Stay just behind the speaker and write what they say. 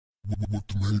What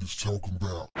the haters talking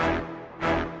about?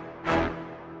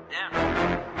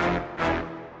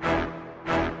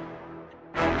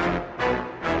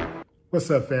 What's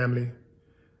up, family?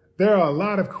 There are a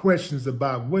lot of questions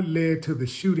about what led to the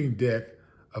shooting death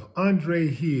of Andre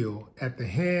Hill at the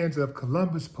hands of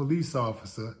Columbus police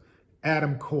officer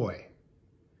Adam Coy.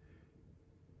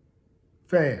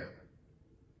 Fam,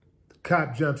 the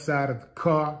cop jumps out of the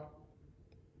car,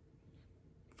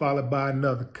 followed by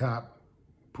another cop,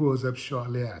 pulls up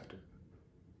shortly after.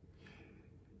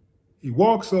 He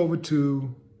walks over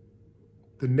to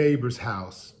the neighbor's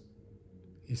house.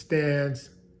 He stands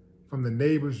from the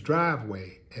neighbor's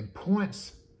driveway and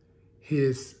points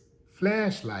his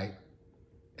flashlight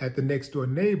at the next door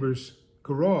neighbor's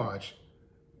garage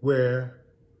where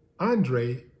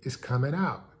Andre is coming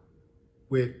out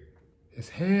with his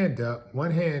hand up,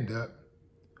 one hand up,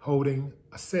 holding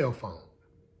a cell phone.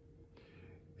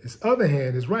 His other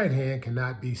hand, his right hand,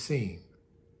 cannot be seen.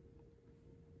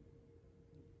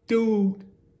 Dude,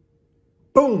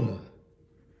 boom.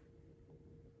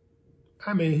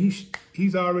 I mean,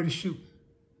 he's already shooting.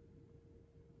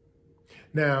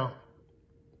 Now,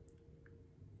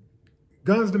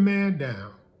 guns the man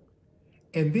down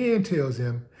and then tells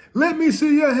him, "Let me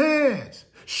see your hands.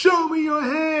 Show me your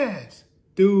hands."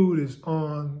 Dude is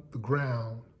on the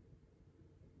ground,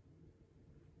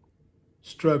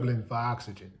 struggling for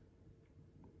oxygen,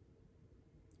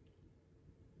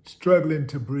 struggling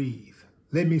to breathe.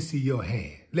 "Let me see your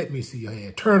hand. Let me see your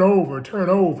hand. Turn over, turn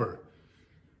over."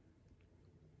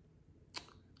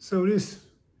 So this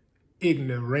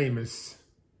ignoramus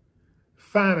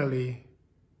finally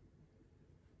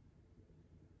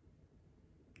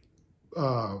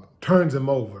turns him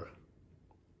over.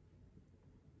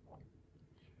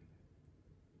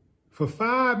 For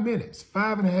 5 minutes,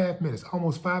 5.5 minutes,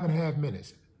 almost 5.5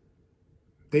 minutes,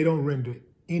 they don't render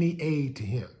any aid to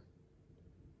him.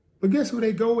 But guess who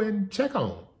they go and check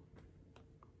on?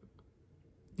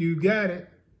 You got it.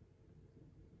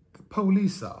 The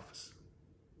police officer.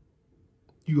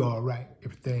 "You all right?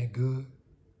 Everything good?"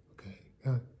 Okay.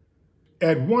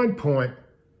 At one point,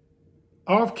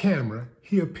 off camera,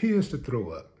 he appears to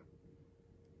throw up.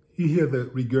 You hear the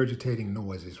regurgitating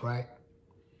noises, right?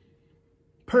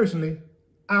 Personally,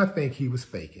 I think he was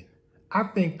faking. I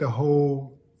think the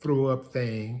whole throw up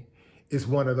thing is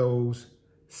one of those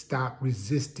stop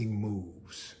resisting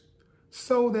moves,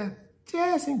 so that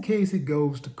just in case it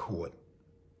goes to court,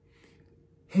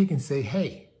 he can say,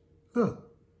 "Hey,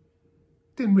 look,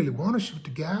 didn't really want to shoot the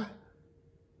guy.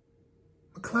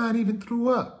 My client even threw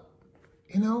up.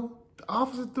 You know, the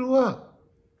officer threw up.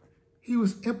 He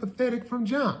was empathetic from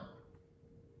jump."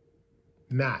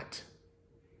 Not.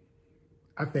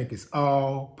 I think it's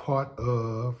all part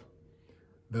of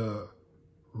the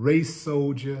race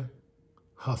soldier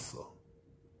hustle.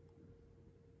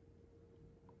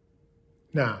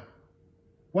 Now,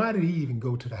 why did he even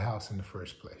go to the house in the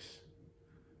first place?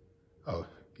 Oh,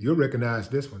 you'll recognize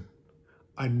this one.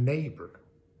 A neighbor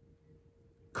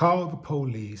called the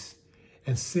police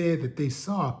and said that they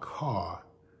saw a car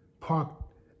parked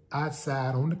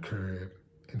outside on the curb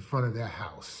in front of their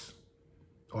house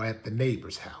or at the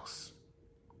neighbor's house.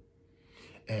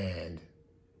 And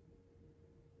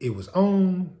it was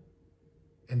on,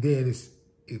 and then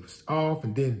it was off,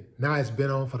 and then now it's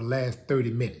been on for the last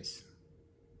 30 minutes.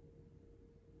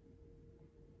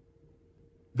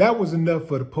 That was enough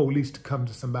for the police to come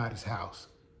to somebody's house.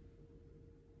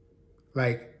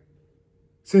 Like,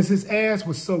 since his ass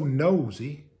was so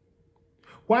nosy,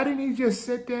 why didn't he just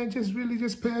sit there and really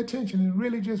pay attention and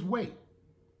really just wait?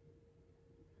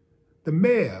 The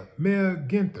Mayor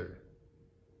Ginther,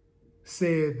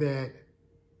 said that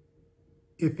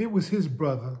if it was his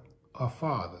brother or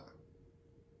father,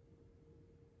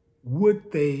 would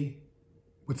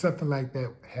something like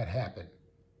that had happened?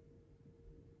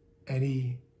 And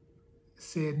he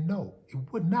said no, it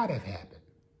would not have happened.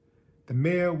 The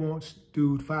mayor wants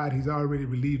dude fired. He's already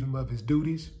relieved him of his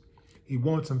duties. He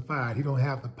wants him fired. He don't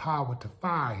have the power to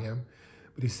fire him,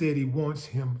 but he said he wants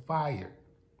him fired.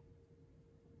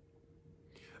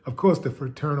 Of course, the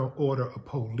Fraternal Order of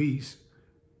Police,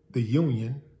 the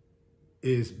union,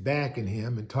 is backing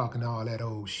him and talking all that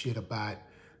old shit about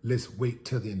let's wait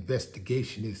till the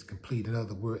investigation is complete. In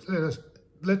other words,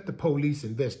 let the police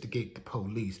investigate the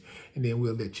police, and then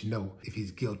we'll let you know if he's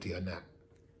guilty or not.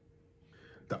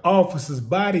 The officer's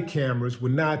body cameras were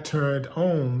not turned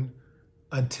on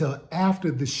until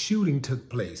after the shooting took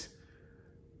place.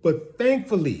 But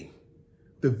thankfully,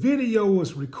 the video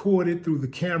was recorded through the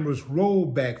camera's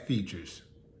rollback features,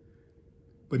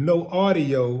 but no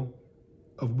audio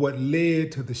of what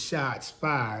led to the shots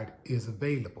fired is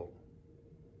available.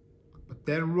 But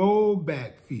that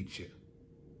rollback feature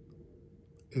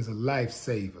is a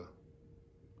lifesaver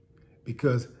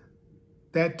because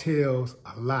that tells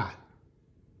a lot.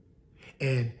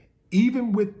 And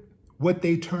even with what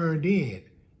they turned in,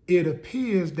 it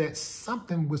appears that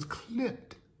something was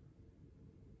clipped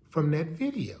from that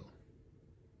video.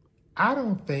 I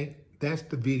don't think that's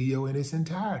the video in its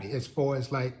entirety, as far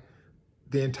as like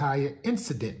the entire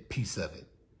incident piece of it.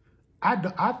 I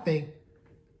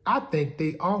think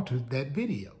they altered that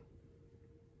video.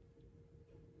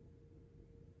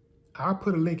 I'll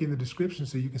put a link in the description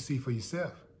so you can see for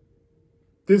yourself.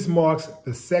 This marks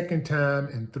the second time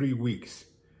in 3 weeks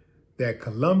that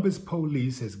Columbus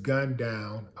police has gunned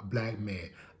down a black man.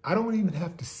 I don't even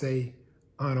have to say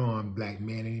unarmed black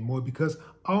man anymore because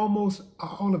almost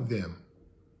all of them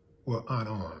were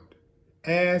unarmed,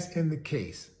 as in the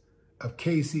case of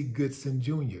Casey Goodson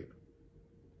Jr.,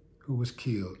 who was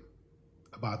killed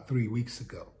about 3 weeks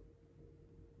ago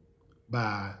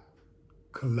by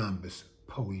Columbus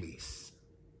police.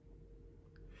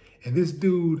 And this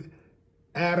dude,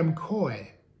 Adam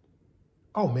Coy,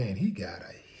 oh man, he got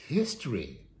a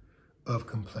history of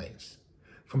complaints.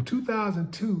 From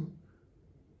 2002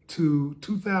 to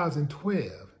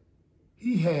 2012,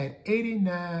 he had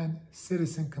 89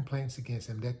 citizen complaints against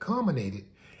him that culminated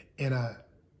in a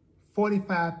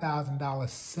 $45,000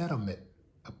 settlement,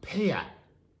 a payout.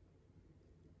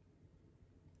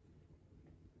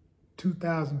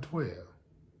 2012,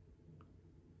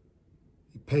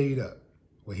 he paid up.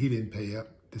 Well, he didn't pay up.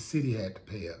 The city had to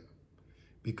pay up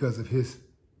because of his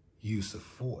use of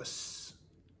force.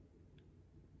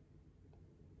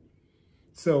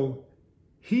 So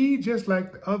he, just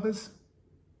like the others,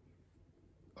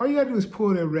 all you gotta do is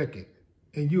pull their record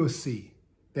and you'll see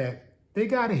that they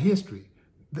got a history.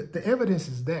 The evidence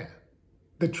is there.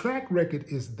 The track record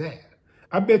is there.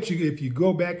 I bet you if you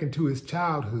go back into his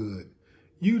childhood,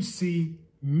 you'd see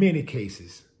many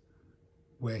cases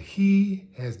where he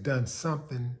has done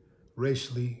something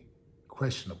racially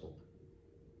questionable.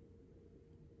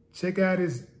 Check out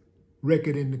his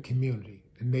record in the community,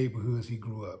 the neighborhoods he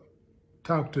grew up.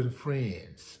 Talk to the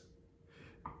friends.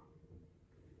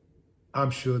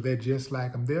 I'm sure they're just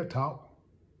like him. They'll talk.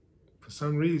 For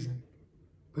some reason,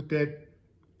 put that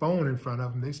phone in front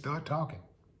of them, they start talking.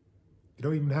 You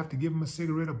don't even have to give them a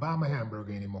cigarette or buy them a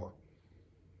hamburger anymore.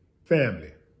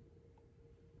 Family.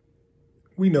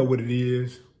 We know what it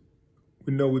is.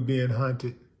 We know we're being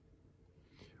hunted.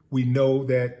 We know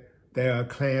that there are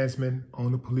Klansmen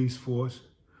on the police force.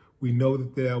 We know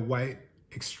that there are white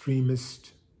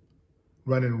extremists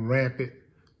running rampant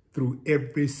through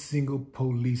every single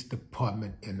police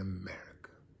department in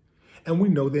America. And we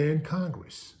know they're in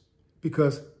Congress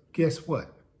because guess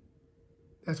what?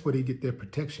 That's where they get their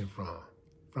protection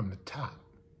from the top.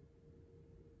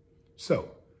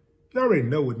 So, you already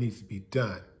know what needs to be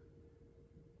done.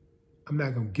 I'm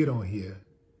not gonna get on here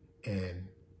and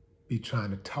be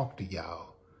trying to talk to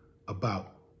y'all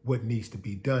about what needs to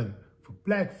be done for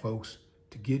black folks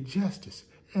to get justice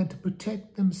and to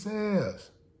protect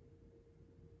themselves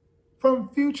from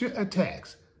future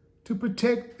attacks, to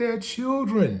protect their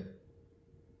children.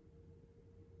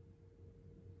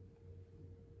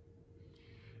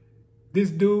 This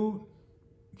dude,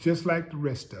 just like the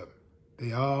rest of them,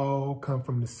 they all come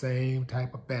from the same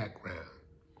type of background.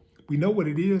 We know what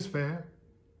it is, fam.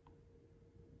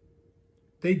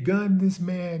 They gunned this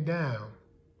man down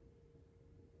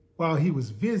while he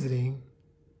was visiting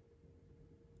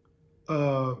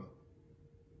a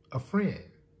friend.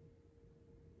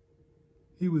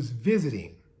 He was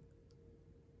visiting.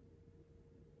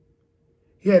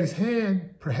 He had his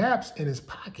hand perhaps in his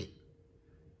pocket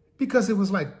because it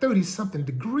was like 30-something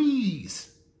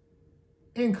degrees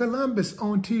in Columbus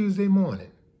on Tuesday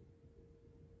morning.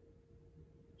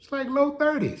 It's like low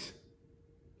 30s.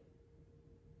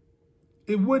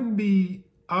 It wouldn't be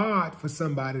odd for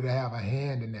somebody to have a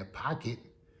hand in their pocket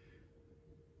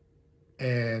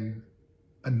and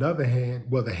another hand,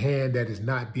 well, the hand that is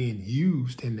not being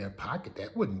used in their pocket.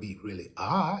 That wouldn't be really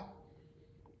odd.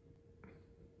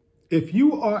 If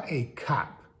you are a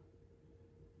cop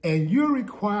and you're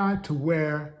required to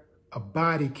wear a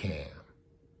body cam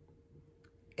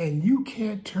and you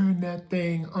can't turn that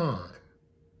thing on,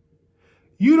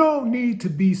 you don't need to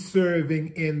be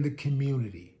serving in the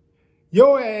community.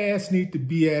 Your ass need to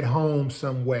be at home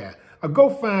somewhere or go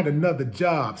find another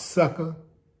job, sucker.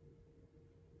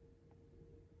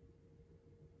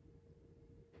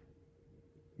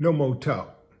 No more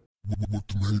talk. What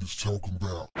the haters talking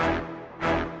about?